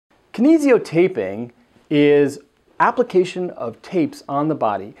Kinesio taping is application of tapes on the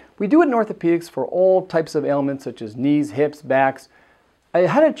body. We do it in orthopedics for all types of ailments such as knees, hips, backs. I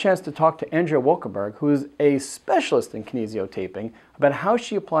had a chance to talk to Andrea Wolkenberg, who is a specialist in kinesio taping, about how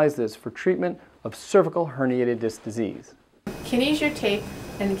she applies this for treatment of cervical herniated disc disease. Kinesio tape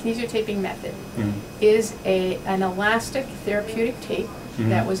and the kinesio taping method is an elastic therapeutic tape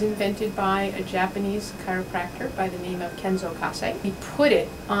that was invented by a Japanese chiropractor by the name of Kenzo Kase. We put it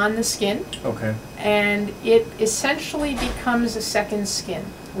on the skin, and it essentially becomes a second skin.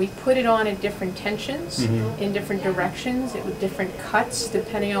 We put it on at different tensions, in different directions, with different cuts,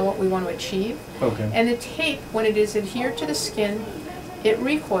 depending on what we want to achieve. And the tape, when it is adhered to the skin, it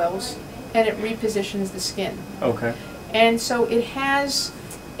recoils and it repositions the skin. And so it has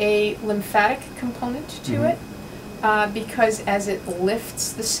a lymphatic component to it, because as it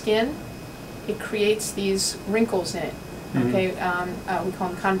lifts the skin, it creates these wrinkles in it. We call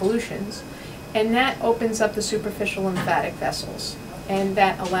them convolutions, and that opens up the superficial lymphatic vessels, and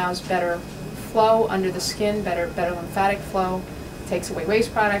that allows better flow under the skin, better lymphatic flow, takes away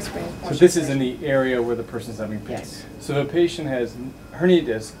waste products, brings more. So this is in the area where the person's having pain. Yes. So if a patient has herniated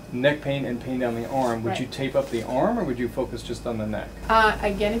disc, neck pain, and pain down the arm, would you tape up the arm, or would you focus just on the neck?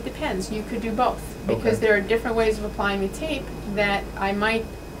 Again, it depends. You could do both, because there are different ways of applying the tape. That I might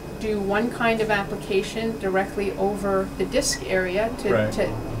do one kind of application directly over the disc area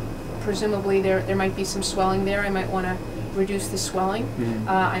to presumably there might be some swelling there. I might want to reduce the swelling.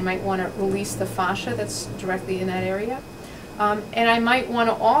 I might want to release the fascia that's directly in that area. And I might want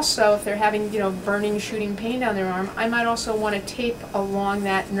to also, if they're having, burning, shooting pain down their arm, I might also want to tape along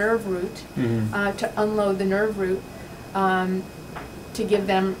that nerve root to unload the nerve root to give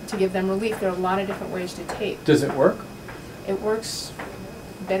them relief. There are a lot of different ways to tape. Does it work? It works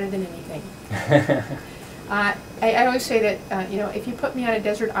better than anything. I always say that if you put me on a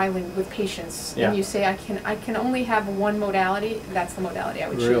desert island with patients and you say I can only have one modality, that's the modality I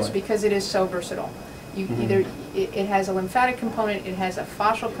would choose, because it is so versatile. Either it has a lymphatic component, it has a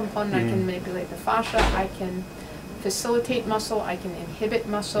fascial component. I can manipulate the fascia, I can facilitate muscle, I can inhibit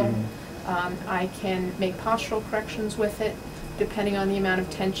muscle, I can make postural corrections with it, depending on the amount of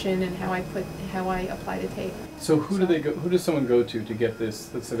tension and how I apply the tape. So who does someone go to get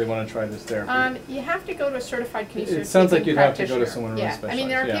this? Let's say they want to try this therapy. You have to go to a certified kinesio taping. It sounds like you'd have to go to someone really specialized. I mean,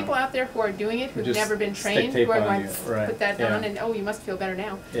 there are people out there who are doing it who've never been trained, who are going to put that on and, oh, you must feel better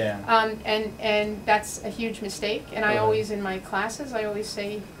now. And that's a huge mistake. And I always, in my classes, I always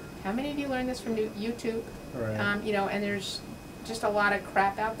say, how many of you learned this from YouTube? And there's just a lot of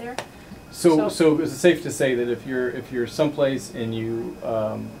crap out there. So is it safe to say that if you're someplace and you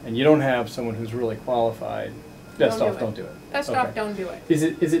don't have someone who's really qualified, best off don't do it. Best off don't do it.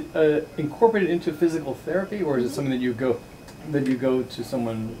 Is it incorporated into physical therapy, or is it something that you go to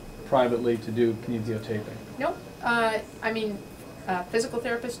someone privately to do kinesio taping? Nope. I mean, physical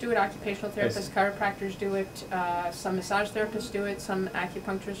therapists do it, occupational therapists, chiropractors do it, some massage therapists do it, some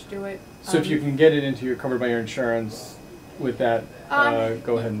acupuncturists do it. So if you can get it into covered by your insurance, with that,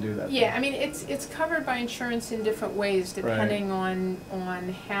 go ahead and do that. Yeah, I mean, it's covered by insurance in different ways depending on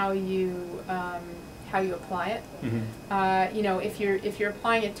how you apply it. If you're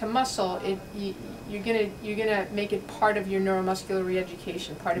applying it to muscle, you're gonna make it part of your neuromuscular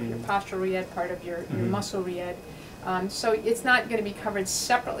re-education, part of your postural re-ed, part of your muscle re-ed. So it's not going to be covered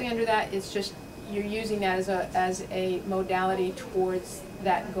separately under that. It's just you're using that as a modality towards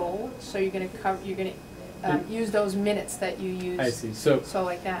that goal. So you're going to use those minutes that you use. I see. So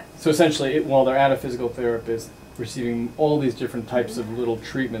like that. So essentially, while they're at a physical therapist, receiving all these different types of little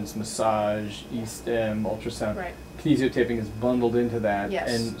treatments, massage, E-stem, ultrasound, kinesio taping is bundled into that.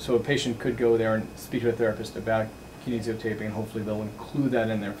 And so a patient could go there and speak to a therapist about kinesio taping, and hopefully they'll include that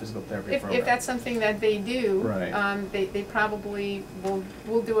in their physical therapy program. If that's something that they do, they probably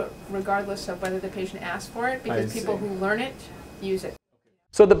will do it regardless of whether the patient asks for it, because people who learn it use it.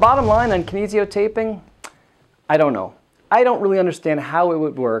 So the bottom line on kinesio taping, I don't know. I don't really understand how it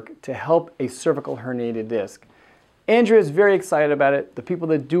would work to help a cervical herniated disc. Andrea is very excited about it. The people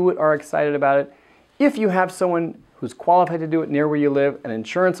that do it are excited about it. If you have someone who's qualified to do it near where you live and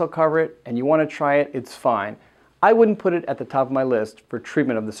insurance will cover it and you want to try it, it's fine. I wouldn't put it at the top of my list for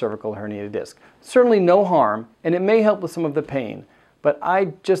treatment of the cervical herniated disc. Certainly no harm, and it may help with some of the pain, but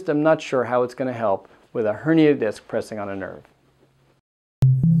I just am not sure how it's going to help with a herniated disc pressing on a nerve.